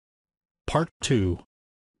Part 2.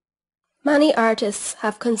 Many artists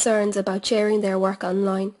have concerns about sharing their work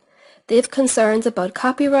online. They have concerns about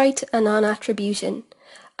copyright and non-attribution,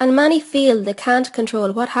 and many feel they can't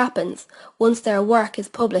control what happens once their work is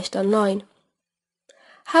published online.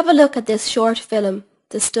 Have a look at this short film,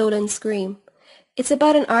 The Stolen Scream. It's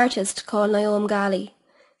about an artist called Naomi Gali.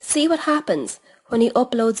 See what happens when he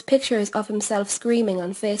uploads pictures of himself screaming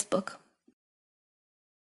on Facebook.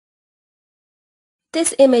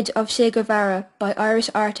 This image of Che Guevara by Irish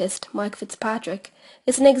artist Mike Fitzpatrick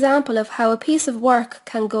is an example of how a piece of work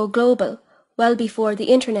can go global well before the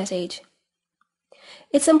internet age.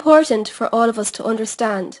 It's important for all of us to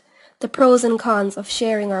understand the pros and cons of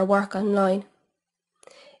sharing our work online.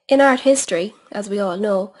 In art history, as we all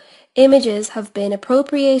know, images have been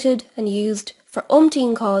appropriated and used for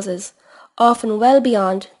umpteen causes, often well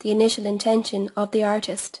beyond the initial intention of the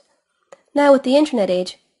artist. Now with the internet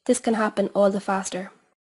age, this can happen all the faster.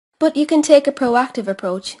 But you can take a proactive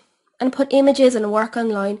approach and put images and work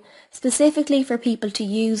online specifically for people to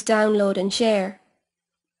use, download and share.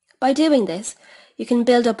 By doing this, you can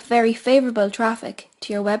build up very favourable traffic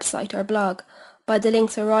to your website or blog by the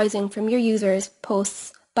links arising from your users'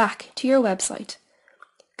 posts back to your website.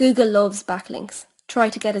 Google loves backlinks. Try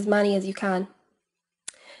to get as many as you can.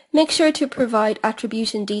 Make sure to provide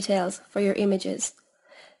attribution details for your images.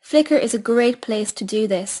 Flickr is a great place to do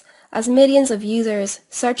this, as millions of users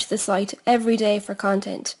search the site every day for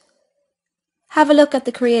content. Have a look at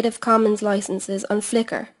the Creative Commons licenses on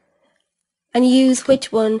Flickr and use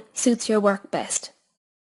which one suits your work best.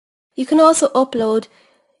 You can also upload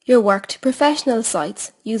your work to professional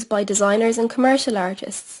sites used by designers and commercial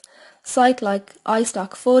artists. Sites like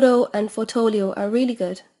iStock Photo and Photolio are really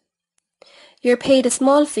good. You're paid a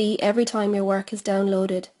small fee every time your work is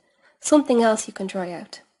downloaded. Something else you can try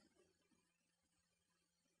out.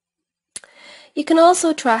 You can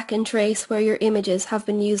also track and trace where your images have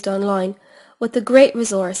been used online with a great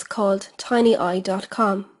resource called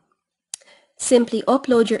tinyeye.com. Simply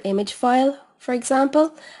upload your image file, for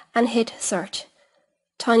example, and hit search.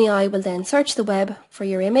 TinyEye will then search the web for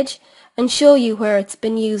your image and show you where it's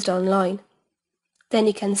been used online. Then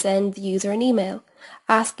you can send the user an email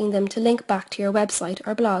asking them to link back to your website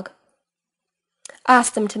or blog.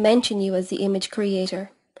 Ask them to mention you as the image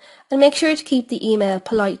creator, and make sure to keep the email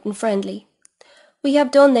polite and friendly. We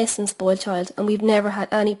have done this in Spoilchild and we've never had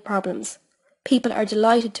any problems. People are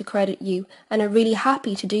delighted to credit you and are really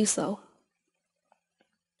happy to do so.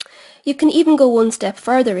 You can even go one step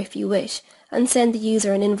further if you wish and send the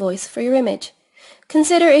user an invoice for your image.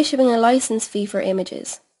 Consider issuing a license fee for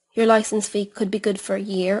images. Your license fee could be good for a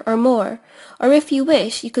year or more, or if you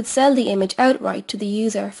wish, you could sell the image outright to the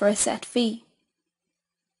user for a set fee.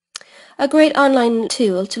 A great online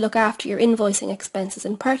tool to look after your invoicing expenses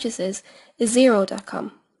and purchases is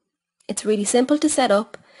Xero.com. It's really simple to set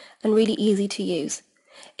up and really easy to use.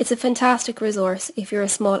 It's a fantastic resource if you're a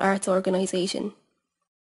small arts organisation.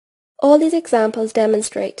 All these examples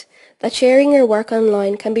demonstrate that sharing your work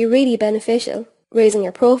online can be really beneficial, raising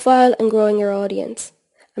your profile and growing your audience.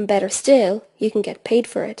 And better still, you can get paid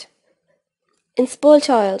for it. In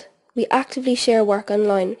Spoilchild, we actively share work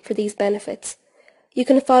online for these benefits. You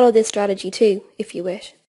can follow this strategy too, if you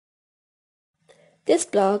wish. This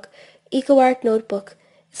blog, EcoArt Notebook,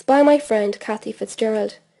 is by my friend Carty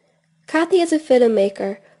Fitzgerald. Carty is a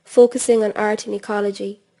filmmaker focusing on art and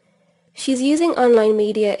ecology. She's using online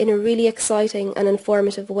media in a really exciting and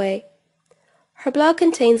informative way. Her blog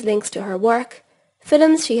contains links to her work,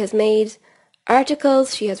 films she has made,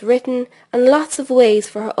 articles she has written, and lots of ways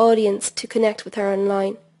for her audience to connect with her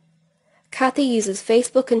online. Carty uses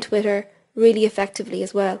Facebook and Twitter really effectively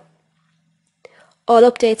as well. All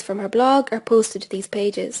updates from her blog are posted to these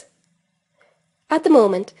pages. At the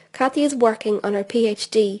moment, Carty is working on her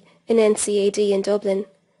PhD in NCAD in Dublin.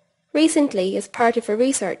 Recently, as part of her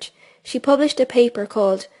research, she published a paper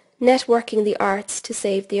called Networking the Arts to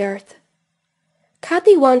Save the Earth.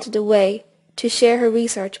 Carty wanted a way to share her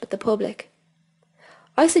research with the public.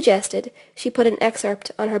 I suggested she put an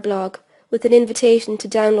excerpt on her blog with an invitation to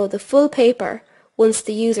download the full paper once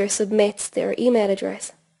the user submits their email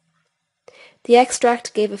address. The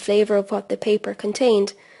extract gave a flavour of what the paper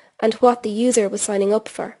contained and what the user was signing up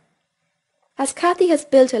for. As Carty has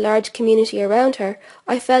built a large community around her,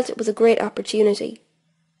 I felt it was a great opportunity.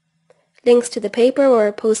 Links to the paper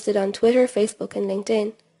were posted on Twitter, Facebook and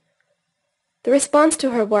LinkedIn. The response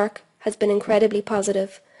to her work has been incredibly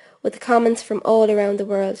positive, with comments from all around the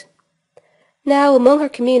world. Now, among her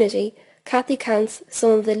community, Carty counts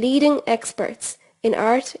some of the leading experts in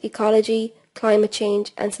art, ecology, climate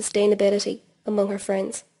change and sustainability among her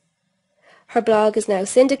friends. Her blog is now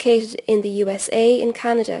syndicated in the USA and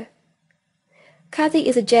Canada. Carty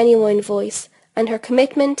is a genuine voice, and her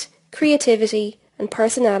commitment, creativity, and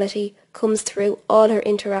personality comes through all her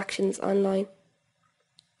interactions online.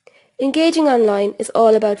 Engaging online is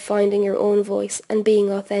all about finding your own voice and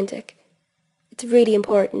being authentic. It's really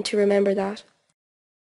important to remember that.